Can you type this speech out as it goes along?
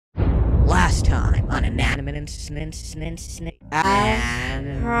on Inanimate and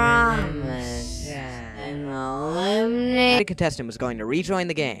eliminate. The contestant was going to rejoin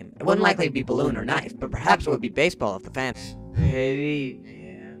the game. It wouldn't likely be balloon or knife, but perhaps it would be baseball if the fans pitied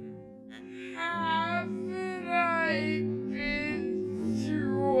him. Haven't I been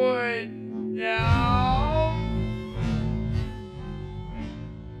through it now?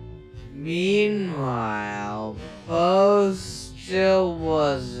 Meanwhile, Poe still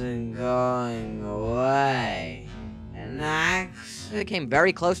wasn't going away. And actually came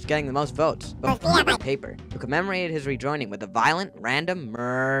very close to getting the most votes, but the paper, who commemorated his rejoining with a violent, random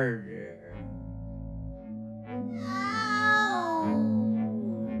murder. Oh.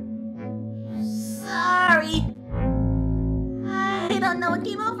 Sorry. I don't know what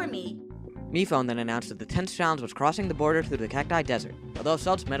came over me. MePhone then announced that the 10th challenge was crossing the border through the Cacti Desert, although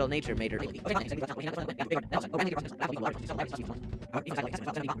Salt's metal nature made her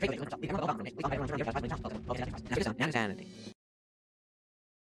insanity.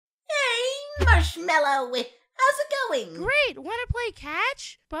 Hey, Marshmallow, how's it going? Great! Wanna play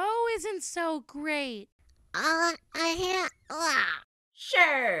catch? Bo isn't so great.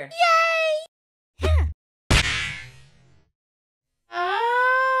 Sure. Yay! Yeah.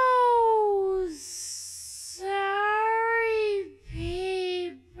 Oh, sorry,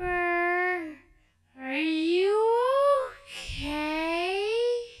 Paper. Are you okay?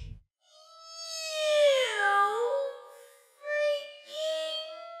 You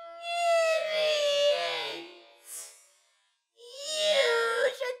freaking idiot! You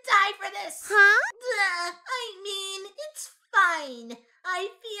should die for this. Huh? I mean, it's fine. I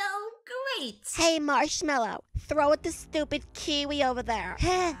feel great. Hey, Marshmallow, throw at the stupid kiwi over there.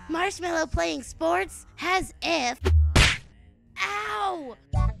 Marshmallow playing sports? As if. Ow!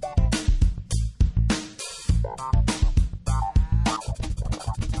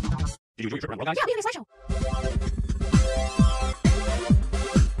 Did you do your Yeah, we have a slideshow.